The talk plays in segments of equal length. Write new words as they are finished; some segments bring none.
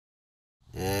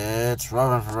It's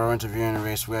Rowan from Rowan's Reviewing and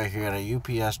Race. We are here at a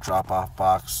UPS drop-off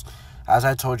box. As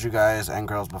I told you guys and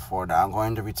girls before, that I'm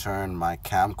going to return my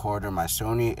camcorder, my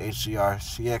Sony HDR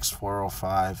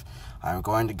CX405. I'm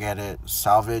going to get it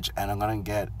salvaged, and I'm going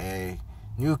to get a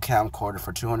new camcorder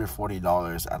for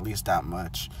 $240, at least that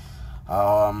much.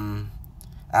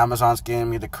 Amazon's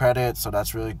giving me the credit, so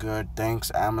that's really good.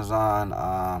 Thanks,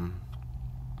 Amazon.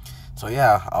 So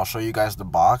yeah, I'll show you guys the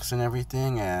box and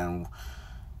everything, and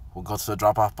we'll go to the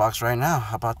drop-off box right now.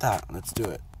 How about that? Let's do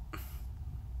it.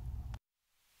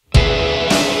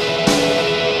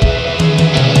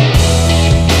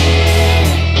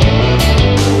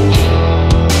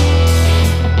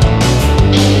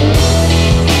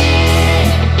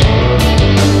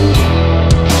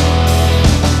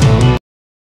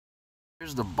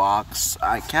 Here's the box.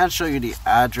 I can't show you the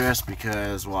address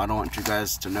because, well, I don't want you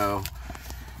guys to know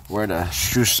where the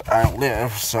shoosh I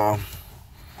live, so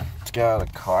let's get out of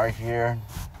the car here.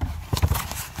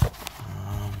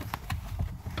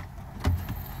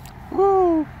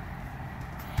 Woo!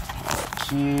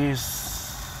 Keys.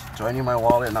 Do I need my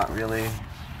wallet? Not really.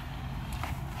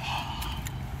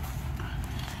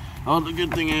 Oh, the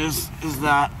good thing is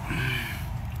that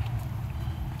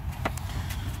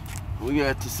we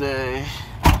get to say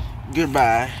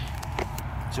goodbye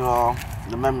to all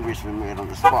the memories we made on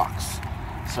this box.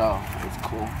 So it's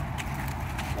cool.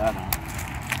 We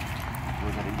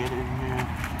gotta get in here.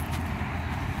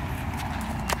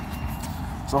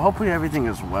 So hopefully everything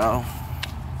is well.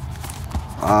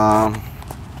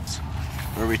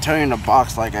 We're returning the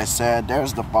box, like I said.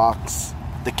 There's the box.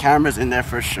 The camera's in there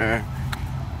for sure.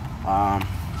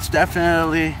 It's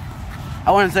definitely,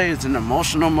 I wouldn't say it's an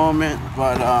emotional moment,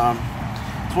 but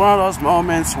it's one of those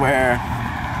moments where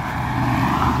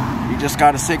you just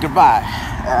gotta say goodbye.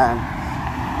 And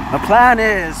the plan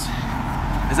is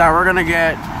that we're gonna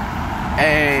get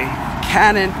a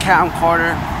Canon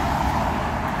camcorder.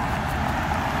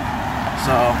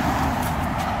 So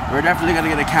we're definitely gonna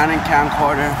get a Canon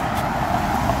camcorder.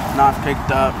 Not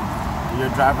picked up. Your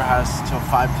driver has till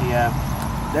 5 p.m.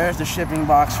 There's the shipping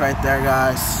box right there,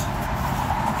 guys.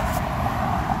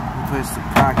 We placed the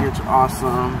package.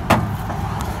 Awesome.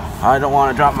 I don't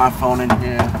want to drop my phone in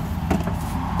here.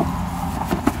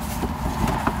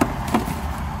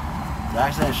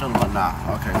 Actually, I showed them, but not.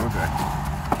 Okay, we're good.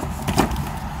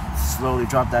 Slowly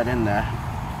drop that in there.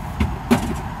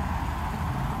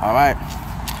 Alright.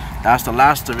 That's the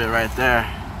last of it right there.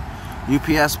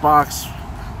 UPS box.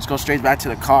 Let's go straight back to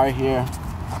the car here.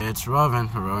 It's Rowan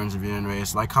for Rowan's Review and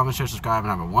Race. Like, comment, share, subscribe,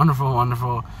 and have a wonderful,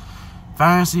 wonderful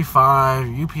Fantasy 5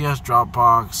 UPS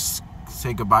Dropbox.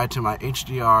 Say goodbye to my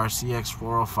HDR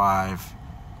CX405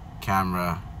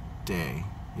 camera day.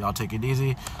 Y'all take it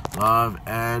easy. Love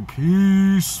and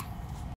peace.